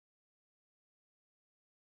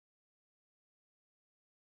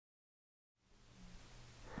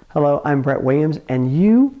Hello, I'm Brett Williams, and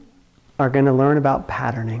you are going to learn about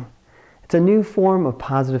patterning. It's a new form of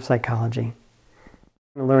positive psychology.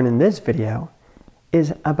 What we're going to learn in this video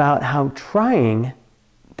is about how trying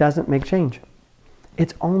doesn't make change.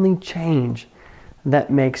 It's only change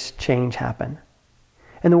that makes change happen.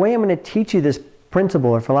 And the way I'm going to teach you this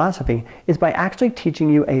principle or philosophy is by actually teaching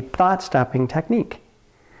you a thought-stopping technique.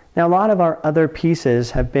 Now, a lot of our other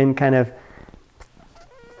pieces have been kind of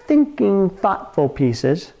thinking, thoughtful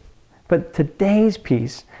pieces, but today's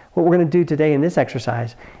piece, what we're going to do today in this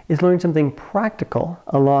exercise, is learn something practical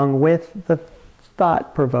along with the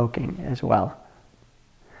thought-provoking as well.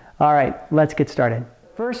 All right, let's get started.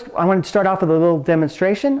 First, I want to start off with a little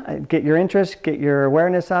demonstration, get your interest, get your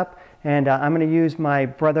awareness up, and I'm going to use my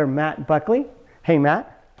brother Matt Buckley. Hey,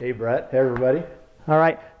 Matt. Hey, Brett. Hey, everybody. All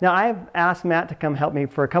right. Now, I've asked Matt to come help me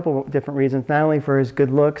for a couple of different reasons, not only for his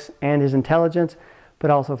good looks and his intelligence, but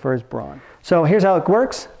also for his brawn. So here's how it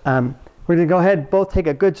works. We're going to go ahead and both take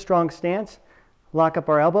a good strong stance, lock up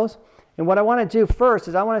our elbows. And what I want to do first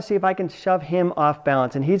is I want to see if I can shove him off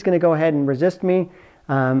balance. And he's going to go ahead and resist me.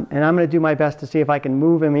 And I'm going to do my best to see if I can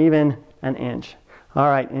move him even an inch. All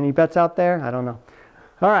right. Any bets out there? I don't know.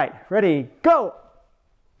 All right. Ready? Go.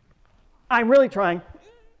 I'm really trying.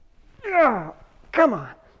 Ugh, come on.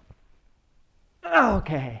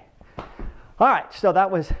 Okay. All right. So that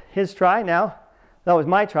was his try. Now, that was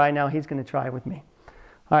my try. Now he's going to try with me.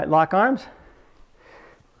 All right, lock arms.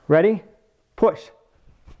 Ready? Push.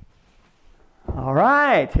 All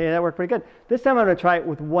right. Hey, that worked pretty good. This time I'm going to try it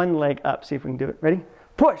with one leg up. See if we can do it. Ready?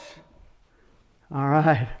 Push. All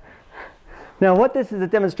right. Now, what this is a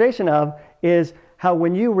demonstration of is how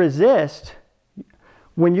when you resist,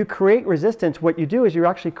 when you create resistance, what you do is you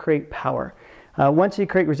actually create power. Once you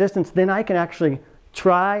create resistance, then I can actually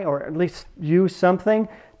try or at least use something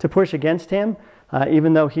to push against him,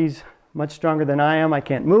 even though he's much stronger than I am. I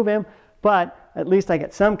can't move him, but at least I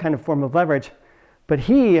get some kind of form of leverage. But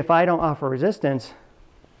he, if I don't offer resistance,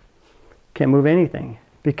 can't move anything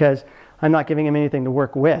because I'm not giving him anything to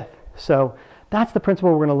work with. So that's the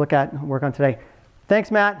principle we're going to look at and work on today.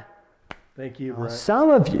 Thanks, Matt. Thank you, Brett. Some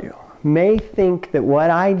of you may think that what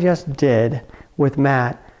I just did with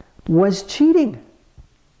Matt was cheating.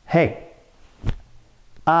 Hey,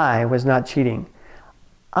 I was not cheating.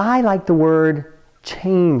 I like the word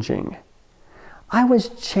changing. I was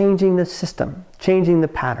changing the system, changing the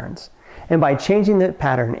patterns. And by changing the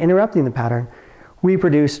pattern, interrupting the pattern, we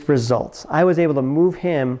produced results. I was able to move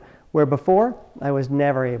him where before I was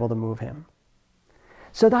never able to move him.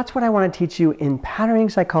 So that's what I want to teach you in patterning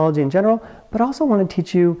psychology in general, but also want to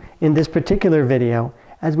teach you in this particular video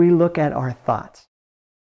as we look at our thoughts.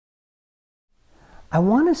 I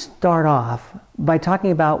want to start off by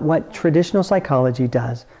talking about what traditional psychology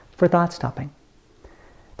does for thought stopping.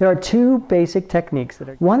 There are two basic techniques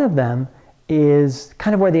one of them is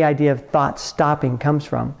kind of where the idea of thought stopping comes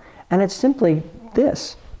from. And it's simply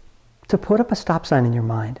this, to put up a stop sign in your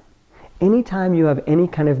mind. Anytime you have any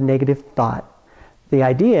kind of negative thought, the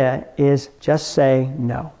idea is just say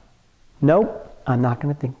no. Nope, I'm not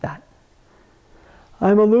going to think that.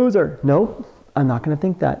 I'm a loser. Nope, I'm not going to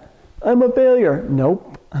think that. I'm a failure.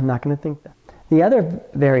 Nope, I'm not going to think that. The other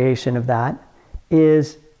variation of that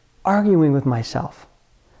is arguing with myself.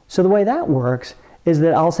 So the way that works is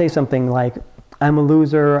that I'll say something like, I'm a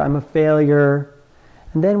loser, I'm a failure.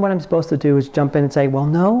 And then what I'm supposed to do is jump in and say, well,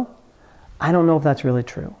 no, I don't know if that's really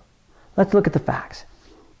true. Let's look at the facts.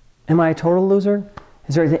 Am I a total loser?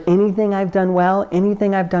 Is there anything I've done well,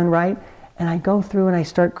 anything I've done right? And I go through and I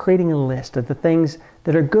start creating a list of the things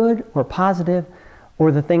that are good or positive,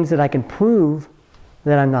 or the things that I can prove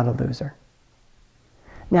that I'm not a loser.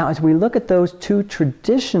 Now, as we look at those two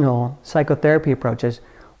traditional psychotherapy approaches,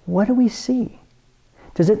 what do we see?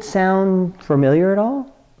 Does it sound familiar at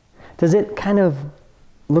all? Does it kind of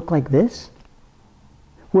look like this?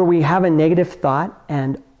 Where we have a negative thought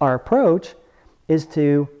and our approach is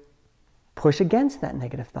to push against that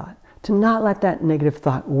negative thought, to not let that negative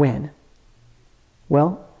thought win.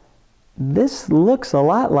 Well, this looks a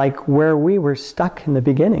lot like where we were stuck in the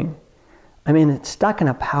beginning. I mean, it's stuck in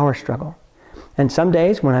a power struggle. And some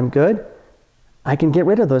days when I'm good, I can get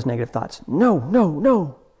rid of those negative thoughts. No, no,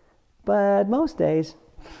 no. But most days,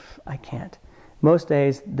 I can't. Most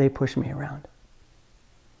days, they push me around.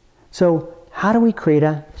 So how do we create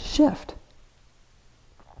a shift?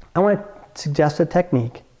 I want to suggest a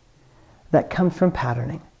technique that comes from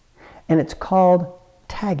patterning, and it's called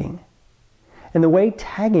tagging. And the way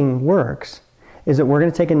tagging works is that we're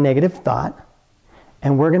going to take a negative thought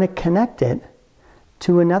and we're going to connect it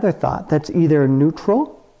to another thought that's either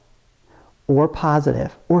neutral or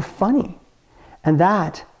positive or funny. And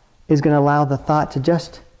that is going to allow the thought to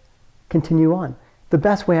just continue on. The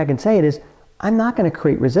best way I can say it is, I'm not going to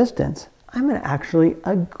create resistance. I'm going to actually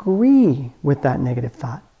agree with that negative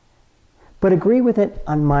thought. But agree with it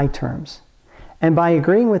on my terms. And by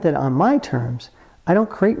agreeing with it on my terms, I don't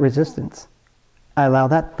create resistance. I allow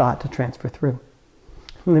that thought to transfer through.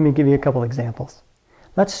 Let me give you a couple examples.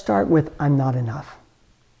 Let's start with I'm not enough.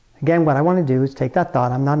 Again, what I want to do is take that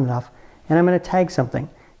thought, I'm not enough, and I'm going to tag something.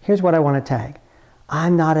 Here's what I want to tag.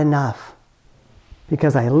 I'm not enough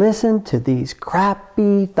because I listened to these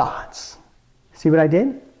crappy thoughts. See what I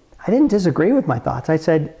did? I didn't disagree with my thoughts. I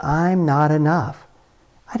said, I'm not enough.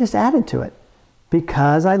 I just added to it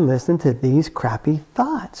because I listened to these crappy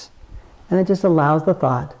thoughts. And it just allows the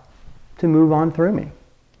thought to move on through me.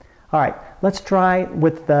 All right, let's try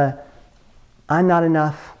with the I'm not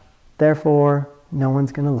enough, therefore no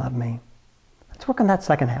one's going to love me. Let's work on that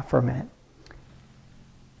second half for a minute.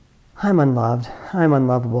 I'm unloved. I'm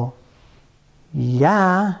unlovable.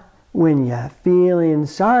 Yeah, when you're feeling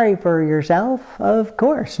sorry for yourself, of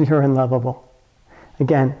course you're unlovable.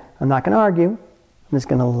 Again, I'm not going to argue. I'm just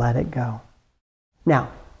going to let it go. Now,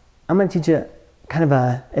 I'm going to teach you kind of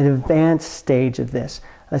an advanced stage of this,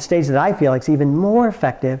 a stage that I feel like is even more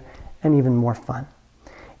effective and even more fun.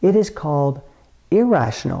 It is called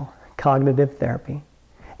irrational cognitive therapy.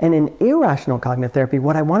 And in irrational cognitive therapy,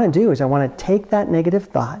 what I want to do is I want to take that negative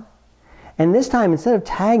thought, and this time, instead of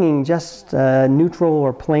tagging just a neutral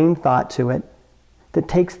or plain thought to it, that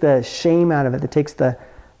takes the shame out of it, that takes the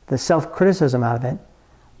self-criticism out of it,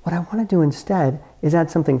 what I want to do instead is add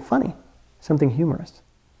something funny, something humorous.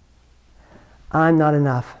 I'm not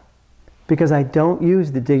enough because I don't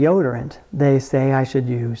use the deodorant they say I should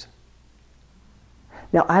use.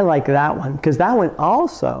 Now, I like that one because that one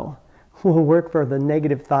also will work for the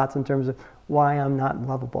negative thoughts in terms of why I'm not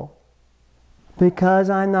lovable. Because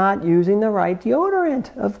I'm not using the right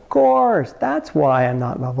deodorant. Of course, that's why I'm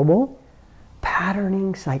not lovable.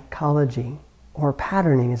 Patterning psychology, or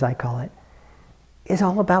patterning as I call it, is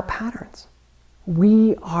all about patterns.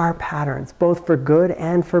 We are patterns, both for good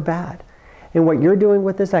and for bad. And what you're doing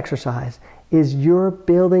with this exercise is you're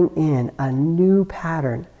building in a new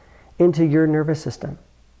pattern into your nervous system.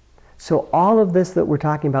 So all of this that we're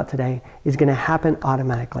talking about today is going to happen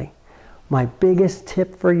automatically. My biggest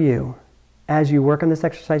tip for you as you work on this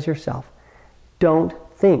exercise yourself, don't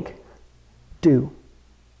think, do.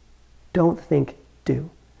 Don't think, do.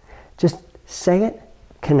 Just say it,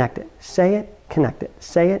 connect it. Say it, connect it.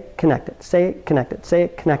 Say it, connect it. Say it, connect it. Say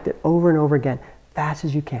it, connect it over and over again, fast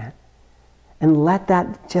as you can. And let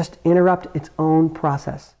that just interrupt its own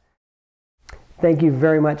process. Thank you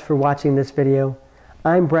very much for watching this video.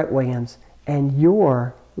 I'm Brett Williams, and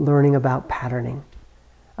you're learning about patterning,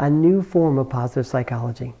 a new form of positive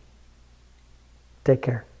psychology. Take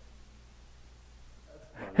care.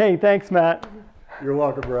 Hey, thanks, Matt. You're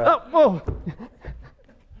welcome, Brett. Oh, whoa.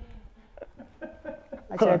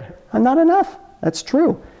 I said, I'm not enough. That's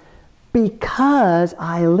true. Because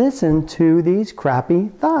I listened to these crappy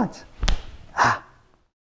thoughts.